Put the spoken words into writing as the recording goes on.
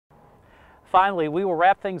Finally, we will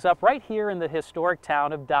wrap things up right here in the historic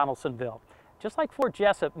town of Donaldsonville. Just like Fort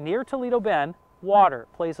Jessup near Toledo Bend, water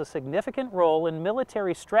plays a significant role in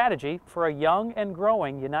military strategy for a young and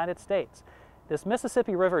growing United States. This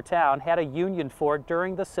Mississippi River town had a Union fort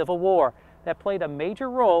during the Civil War that played a major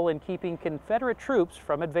role in keeping Confederate troops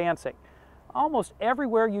from advancing. Almost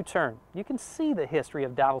everywhere you turn, you can see the history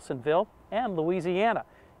of Donaldsonville and Louisiana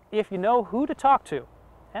if you know who to talk to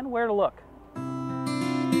and where to look.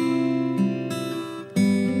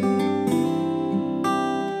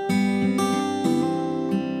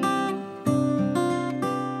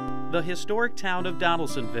 The historic town of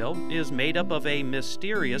Donaldsonville is made up of a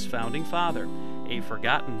mysterious founding father, a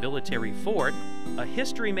forgotten military fort, a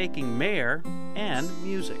history-making mayor, and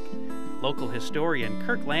music. Local historian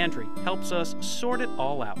Kirk Landry helps us sort it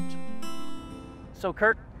all out. So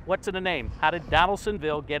Kirk, what's in the name? How did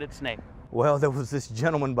Donaldsonville get its name? Well, there was this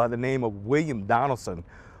gentleman by the name of William Donaldson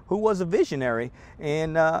who was a visionary,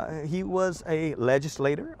 and he was a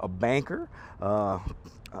legislator, a banker,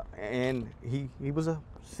 and he was a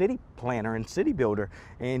city planner and city builder,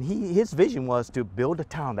 and his vision was to build a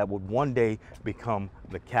town that would one day become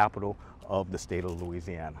the capital of the state of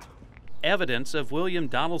Louisiana. Evidence of William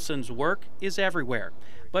Donaldson's work is everywhere,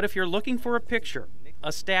 but if you're looking for a picture,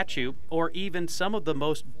 a statue, or even some of the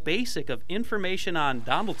most basic of information on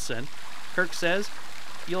Donaldson, Kirk says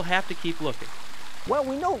you'll have to keep looking. Well,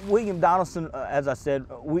 we know William Donaldson, as I said.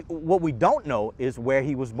 What we don't know is where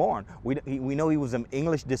he was born. We know he was of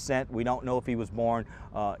English descent. We don't know if he was born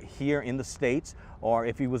here in the States or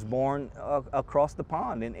if he was born across the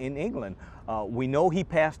pond in England. We know he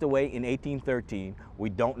passed away in 1813.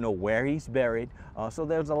 We don't know where he's buried. So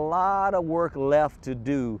there's a lot of work left to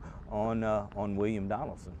do on William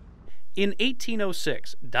Donaldson. In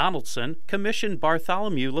 1806, Donaldson commissioned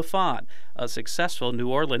Bartholomew Lafon, a successful New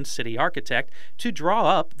Orleans city architect, to draw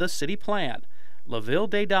up the city plan. La Ville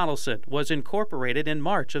de Donaldson was incorporated in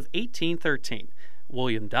March of 1813.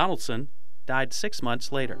 William Donaldson died 6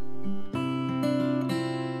 months later.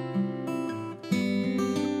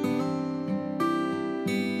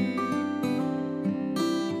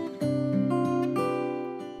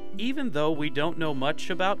 Even though we don't know much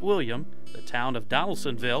about William, the town of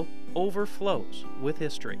Donaldsonville overflows with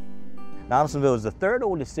history. Donaldsonville is the third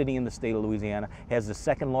oldest city in the state of Louisiana, has the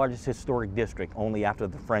second largest historic district, only after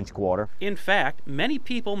the French Quarter. In fact, many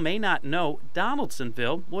people may not know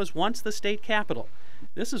Donaldsonville was once the state capital.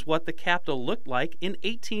 This is what the capital looked like in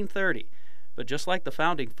 1830. But just like the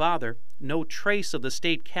founding father, no trace of the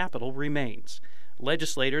state capital remains.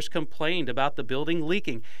 Legislators complained about the building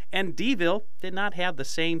leaking, and DeVille did not have the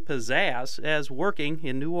same pizzazz as working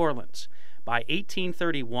in New Orleans. By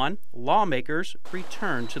 1831, lawmakers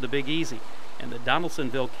returned to the Big Easy, and the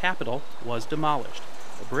Donaldsonville Capitol was demolished.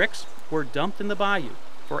 The bricks were dumped in the bayou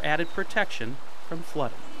for added protection from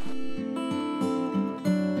flooding.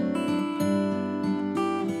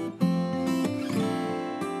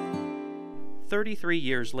 33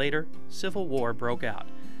 years later, Civil War broke out.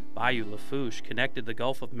 Bayou Lafourche connected the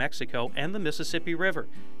Gulf of Mexico and the Mississippi River,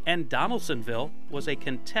 and Donaldsonville was a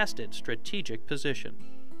contested strategic position.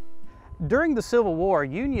 During the Civil War,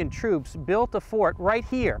 Union troops built a fort right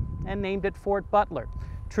here and named it Fort Butler.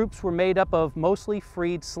 Troops were made up of mostly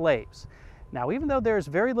freed slaves. Now, even though there's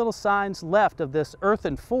very little signs left of this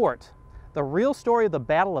earthen fort, the real story of the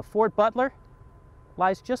Battle of Fort Butler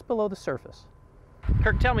lies just below the surface.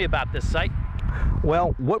 Kirk, tell me about this site.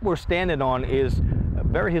 Well, what we're standing on is a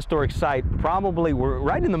very historic site. Probably we're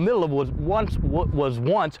right in the middle of what was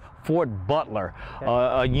once Fort Butler, okay.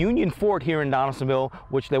 A Union fort here in Donaldsonville,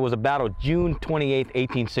 which there was a battle June 28,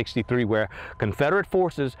 1863, where Confederate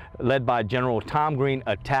forces led by General Tom Green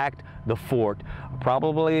attacked the fort.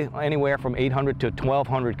 Probably anywhere from 800 to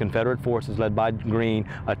 1,200 Confederate forces led by Green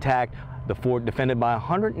attacked the fort, defended by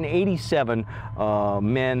 187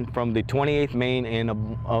 men from the 28th Maine and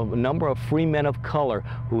a number of free men of color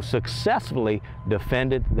who successfully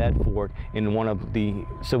defended that fort in one of the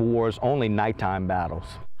Civil War's only nighttime battles.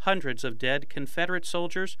 Hundreds of dead Confederate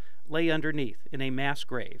soldiers lay underneath in a mass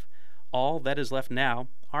grave. All that is left now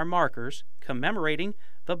are markers commemorating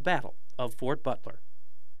the Battle of Fort Butler.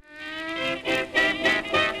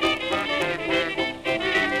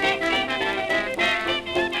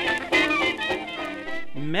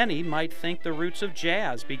 Many might think the roots of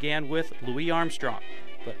jazz began with Louis Armstrong,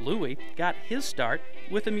 but Louis got his start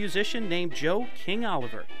with a musician named Joe King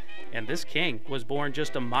Oliver. And this king was born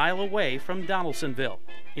just a mile away from Donaldsonville,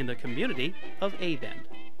 in the community of A Bend.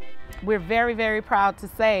 We're very, very proud to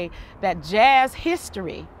say that jazz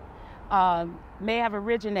history may have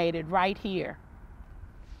originated right here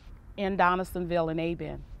in Donaldsonville and A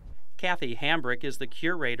Bend. Kathy Hambrick is the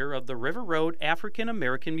curator of the River Road African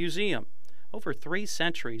American Museum. Over 3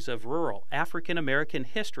 centuries of rural African American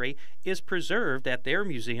history is preserved at their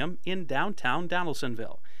museum in downtown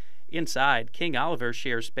Donaldsonville. Inside, King Oliver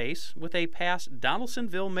shares space with a past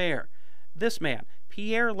Donaldsonville mayor. This man,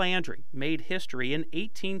 Pierre Landry, made history in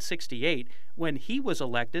 1868 when he was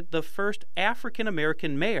elected the first African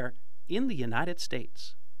American mayor in the United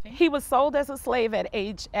States. He was sold as a slave at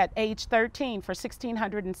age 13 for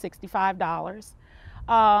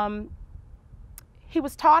 $1,665. He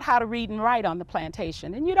was taught how to read and write on the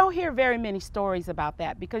plantation, and you don't hear very many stories about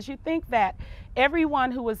that because you think that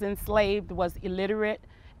everyone who was enslaved was illiterate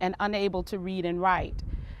and unable to read and write.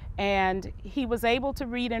 And he was able to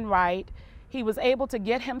read and write. He was able to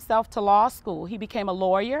get himself to law school. He became a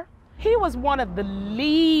lawyer. He was one of the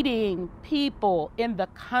leading people in the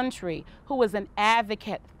country who was an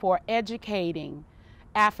advocate for educating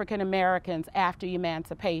African Americans after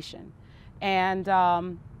emancipation. And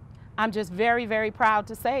I'm just very, very proud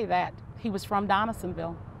to say that he was from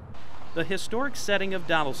Donaldsonville. The historic setting of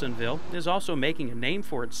Donaldsonville is also making a name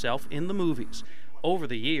for itself in the movies. Over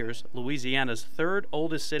the years, Louisiana's 3rd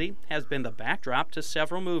oldest city has been the backdrop to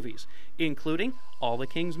several movies, including All the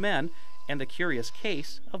King's Men and The Curious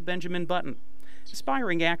Case of Benjamin Button.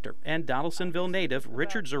 Aspiring actor and Donaldsonville native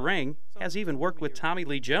Richard Zering has even worked with Tommy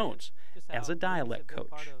Lee Jones as a dialect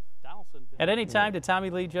coach. At any time, did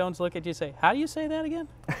Tommy Lee Jones look at you and say, "How do you say that again?"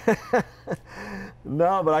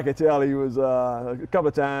 No, but I could tell he was, a couple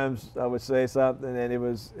of times I would say something, and it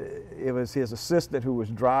was his assistant who was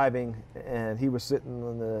driving, and he was sitting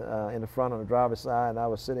in the front on the driver's side, and I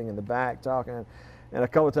was sitting in the back talking. And a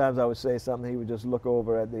couple of times I would say something, he would just look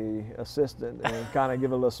over at the assistant and kind of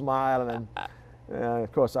give a little smile, and of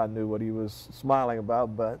course I knew what he was smiling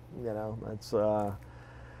about, but you know, that's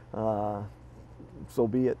so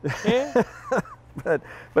be it. Yeah. but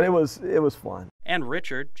it was fun. And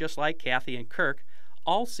Richard, just like Kathy and Kirk,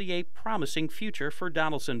 all see a promising future for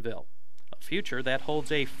Donaldsonville, a future that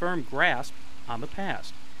holds a firm grasp on the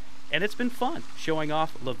past. And it's been fun showing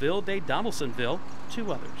off La Ville de Donaldsonville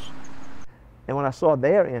to others. And when I saw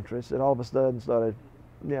their interest, it all of a sudden started,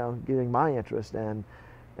 you know, getting my interest, and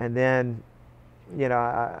then, you know,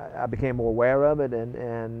 I became more aware of it,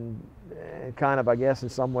 and kind of, I guess, in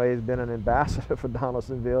some ways, been an ambassador for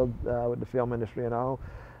Donaldsonville with the film industry and all.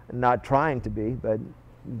 Not trying to be, but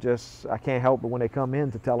just I can't help but when they come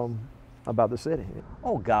in to tell them about the city.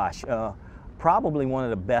 Oh gosh, probably one of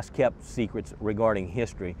the best kept secrets regarding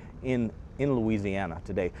history in Louisiana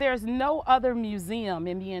today. There's no other museum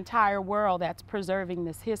in the entire world that's preserving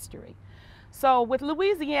this history. So with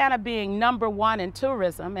Louisiana being #1 in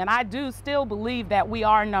tourism, and I do still believe that we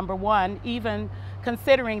are #1, even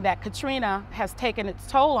considering that Katrina has taken its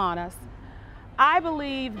toll on us, I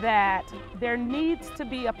believe that there needs to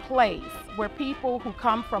be a place where people who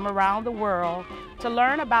come from around the world to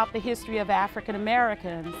learn about the history of African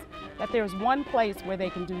Americans, that there's one place where they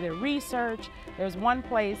can do their research, there's one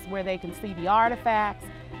place where they can see the artifacts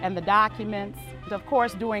and the documents. Of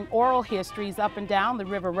course, doing oral histories up and down the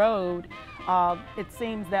River Road, it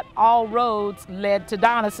seems that all roads led to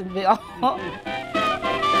Donaldsonville.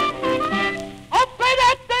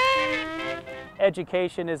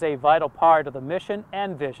 Education is a vital part of the mission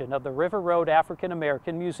and vision of the River Road African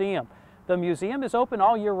American Museum. The museum is open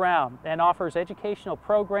all year round and offers educational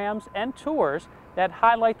programs and tours that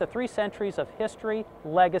highlight the 3 centuries of history,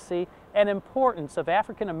 legacy, and importance of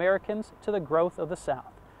African Americans to the growth of the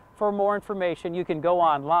South. For more information, you can go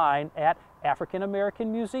online at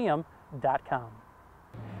africanamericanmuseum.com.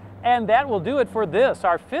 And that will do it for this,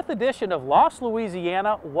 our 5th edition of Lost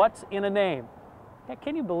Louisiana, What's in a Name?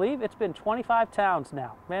 Can you believe it's been 25 towns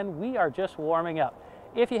now? Man, we are just warming up.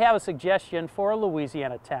 If you have a suggestion for a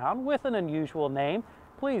Louisiana town with an unusual name,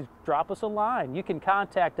 please drop us a line. You can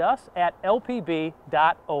contact us at lpb.org.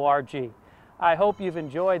 I hope you've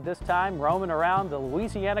enjoyed this time roaming around the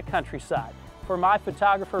Louisiana countryside. For my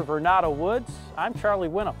photographer, Vernado Woods, I'm Charlie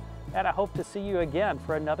Whinham, and I hope to see you again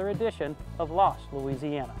for another edition of Lost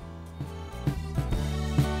Louisiana.